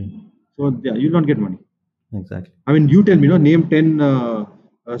 Exactly. So yeah, you'll not get money. Exactly. I mean, you tell me, name 10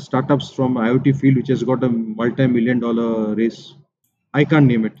 startups from IoT field which has got a multi-million dollar raise. I can't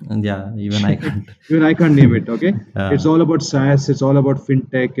name it. And yeah, even I can't. Even I can't name it. Okay, it's uh, all about SaaS. It's all about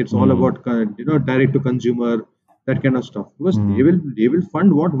fintech. It's all hmm. about direct to consumer, that kind of stuff. Because Hmm. they will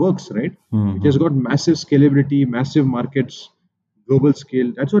fund what works, right? Hmm. Which has Hmm. got massive scalability, massive markets, global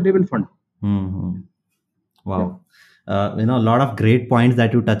scale. That's what they will fund. Hmm. Hmm. Yeah, Wow. A lot of great points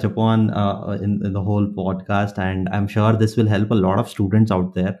that you touch upon in the whole podcast, and I'm sure this will help a lot of students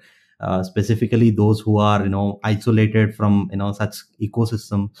out there, specifically those who are, isolated from, such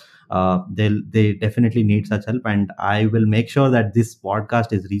ecosystem. They definitely need such help, and I will make sure that this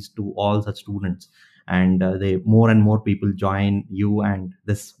podcast is reached to all such students, and they more and more people join you, and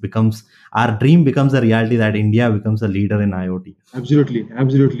this becomes our dream becomes a reality that India becomes a leader in IoT. absolutely,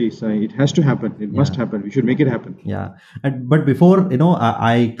 absolutely. So it has to happen. It must Yeah. happen. We should make it happen. Yeah, but before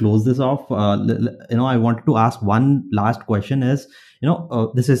I close this off, I wanted to ask one last question. Is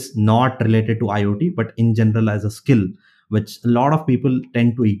this is not related to IoT, but in general as a skill, which a lot of people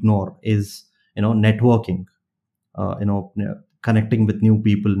tend to ignore, is networking. Connecting with new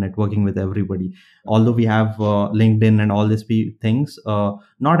people, networking with everybody. Although we have LinkedIn and all these things,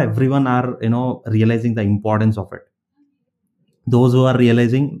 not everyone are realizing the importance of it. Those who are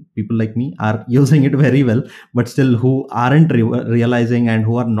realizing, people like me, are using it very well, but still who aren't realizing and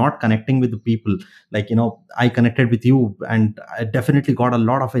who are not connecting with the people, like I connected with you and I definitely got a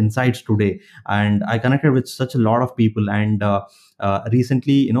lot of insights today, and I connected with such a lot of people, and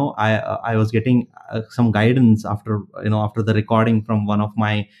recently I was getting some guidance after after the recording from one of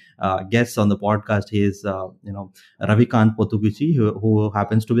my guests on the podcast. He is Ravikant Potuguchi, who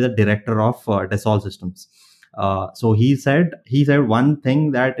happens to be the director of Dassault Systems. So he said one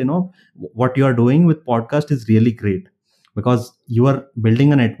thing, that what you are doing with podcast is really great, because you are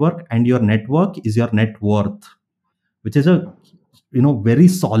building a network, and your network is your net worth, which is a very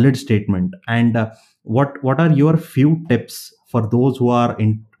solid statement. And what are your few tips for those who are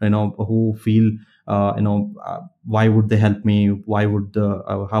in who feel why would they help me, why would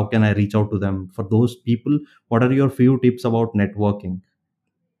how can I reach out to them? For those people, what are your few tips about networking?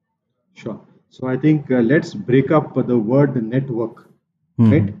 Sure. So I think let's break up the word network.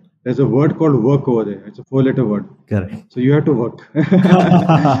 right? Hmm. There's a word called work over there. It's a four-letter word. Correct. So you have to work. Wow,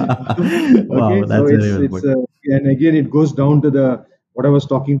 Okay, so that's very well it's put. and again it goes down to the what I was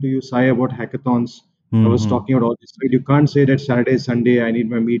talking to you, Sai, about hackathons. I was Hmm. talking about all this. Right? You can't say that Saturday, Sunday, I need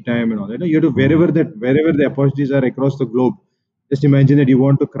my me time and all that. No, you have to Hmm. wherever the opportunities are across the globe. Just imagine that you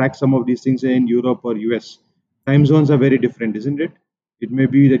want to crack some of these things in Europe or US. Time zones are very different, isn't it? It may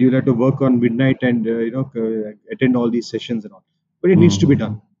be that you'll have to work on midnight and attend all these sessions and all, but it needs to be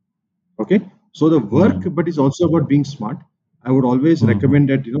done. Hmm. Okay, so the work, Hmm. but it's also about being smart. I would always Hmm. recommend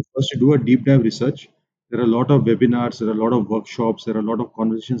that first you do a deep dive research. There are a lot of webinars, there are a lot of workshops, there are a lot of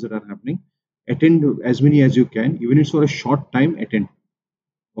conversations that are happening. Attend as many as you can, even if it's for a short time. Attend.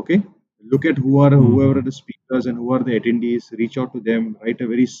 Okay, look at whoever are Hmm. the speakers and who are the attendees. Reach out to them. Write a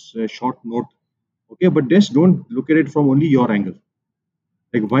very short note. Okay, but just don't look at it from only your angle.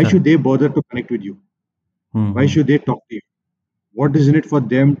 Like, why should Correct. they bother to connect with you? Why Hmm. should they talk to you? What is in it for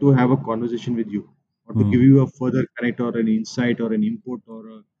them to have a conversation with you, or to give Hmm. you a further connect or an insight or an input or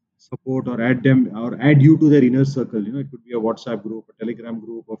a support, or add them or add you to their inner circle? It could be a WhatsApp group, a Telegram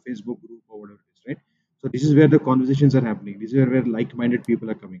group, or Facebook group, or whatever it is, right? So this is where the conversations are happening. This is where like-minded people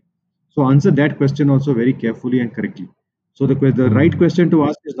are coming. So answer that question also very carefully and correctly. So the right Hmm. question to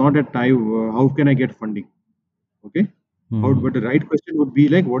ask is not at time, how can I get funding? Okay, how, Hmm. but the right question would be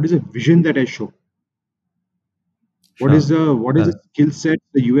like, what is a vision that I show? Sure. What is the Correct. skill set,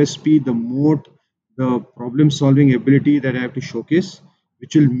 the USP, the moat, the problem solving ability that I have to showcase,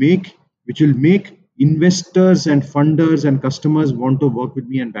 which will make investors and funders and customers want to work with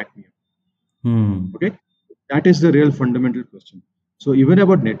me and back me up. Hmm. Okay, that is the real fundamental question. So even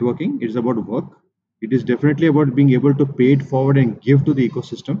about networking, it's about work. It is definitely about being able to pay it forward and give to the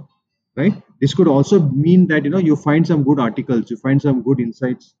ecosystem, right? This could also mean that you find some good articles, you find some good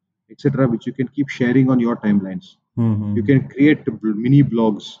insights, etc., which you can keep sharing on your timelines. You Hmm. can create mini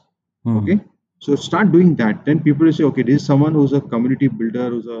blogs. Okay, Hmm. so start doing that. Then people will say, okay, this is someone who's a community builder,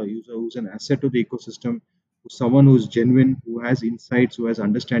 who's a user, who's an asset to the ecosystem, who's someone who's genuine, who has insights, who has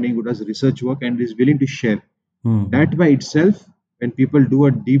understanding, who does research work and is willing to share. That Hmm. by itself, when people do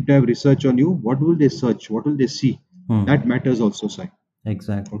a deep dive research on you, what will they search, what will they see? That Hmm. matters also, Sai.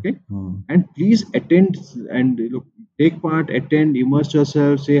 Exactly. Okay, Hmm. and please attend and look, take part, attend, immerse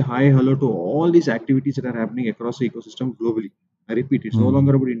yourself, say hi, hello to all these activities that are happening across the ecosystem globally. I repeat, it's no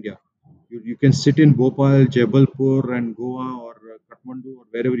longer Hmm. about India. You can sit in Bhopal, Jabalpur and Goa, or Kathmandu, or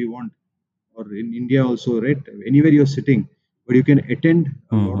wherever you want, or in India also, right? Anywhere you're sitting, but you can attend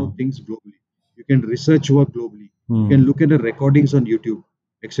a lot of Hmm. things globally. You can research work globally. You can Hmm. look at the recordings on YouTube,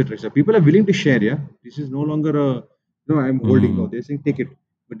 etc. etc. People are willing to share. Yeah, this is no longer a no. I'm holding. No, Hmm. they're saying take it.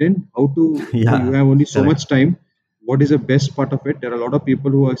 But then how to? You Yeah. have only so Correct. much time. What is the best part of it? There are a lot of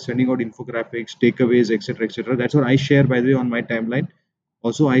people who are sending out infographics, takeaways, etc. etc. That's what I share, by the way, on my timeline.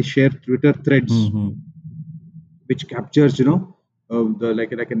 Also, I share Twitter threads Hmm. which captures the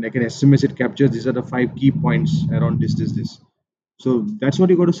like an SMS. It captures these are the five key points around this. So that's what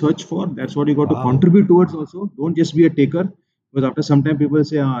you got to search for, that's what you got to Wow. contribute towards also. Don't just be a taker, because after some time people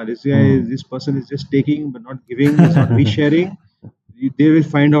say, this guy Hmm. this person is just taking but not giving, is not resharing. They will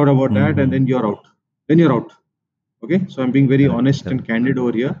find out about that and then Hmm. you're out. Then you're out. Okay, so I'm being very Correct. honest and Correct. candid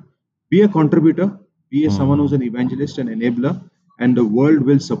over here. Be a contributor, be a someone who's Hmm. an evangelist and enabler, and the world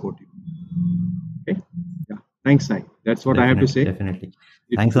will support you. Okay. Yeah, thanks, Sai. That's what I have to Definitely. say. Definitely.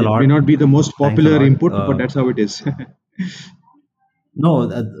 it, Thanks a it may lot. not be the most Thanks a popular lot. input, but that's how it is. No,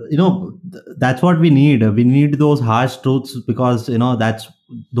 that's what we need. We need those harsh truths, because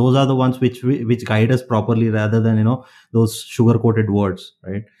those are the ones which guide us properly, rather than those sugar coated words,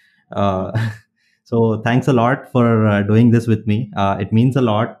 right? Yeah. uh, so thanks a lot for doing this with me. It means a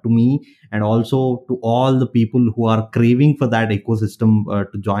lot to me, and also to all the people who are craving for that ecosystem,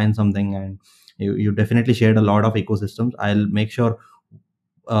 to join something. And you definitely shared a lot of ecosystems. I'll make sure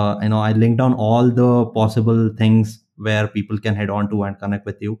I linked down all the possible things where people can head on to and connect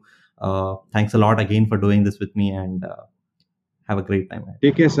with you. Thanks a lot again for doing this with me, and have a great time ahead.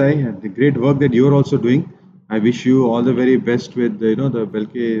 Take care, Sai. And the great work that you're also doing. I wish you all the very best with the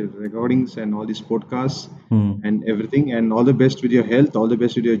Belke recordings and all these podcasts Hmm. and everything, and all the best with your health, all the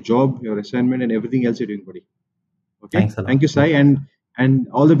best with your job, your assignment, and everything else you're doing, buddy. Okay. Thanks a Thank lot. you, Sai, Yeah. and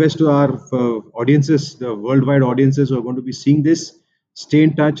all the best to our audiences, the worldwide audiences who are going to be seeing this. Stay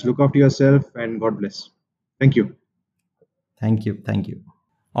in touch. Look after yourself, and God bless. Thank you. Thank you. Thank you.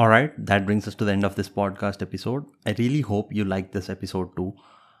 All right, that brings us to the end of this podcast episode. I really hope you liked this episode too.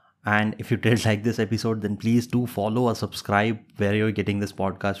 And if you did like this episode, then please do follow or subscribe where you're getting this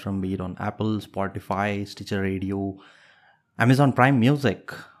podcast from, be it on Apple, Spotify, Stitcher Radio, Amazon Prime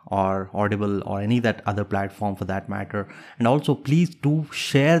Music, or Audible or any that other platform for that matter. And also please do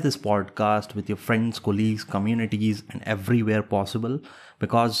share this podcast with your friends, colleagues, communities, and everywhere possible,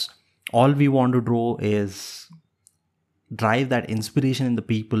 because all we want to do is drive that inspiration in the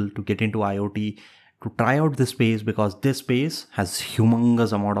people to get into IoT, to try out this space, because this space has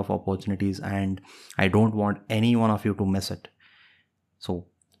humongous amount of opportunities and I don't want any one of you to miss it. So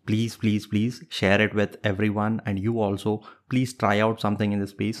please, please, please share it with everyone, and you also please try out something in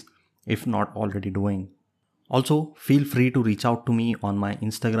this space if not already doing. Also, feel free to reach out to me on my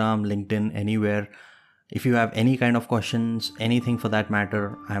Instagram, LinkedIn, anywhere. If you have any kind of questions, anything for that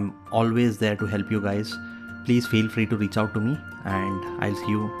matter, I'm always there to help you guys. Please feel free to reach out to me, and I'll see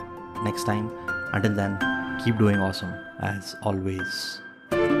you next time. Until then, keep doing awesome as always.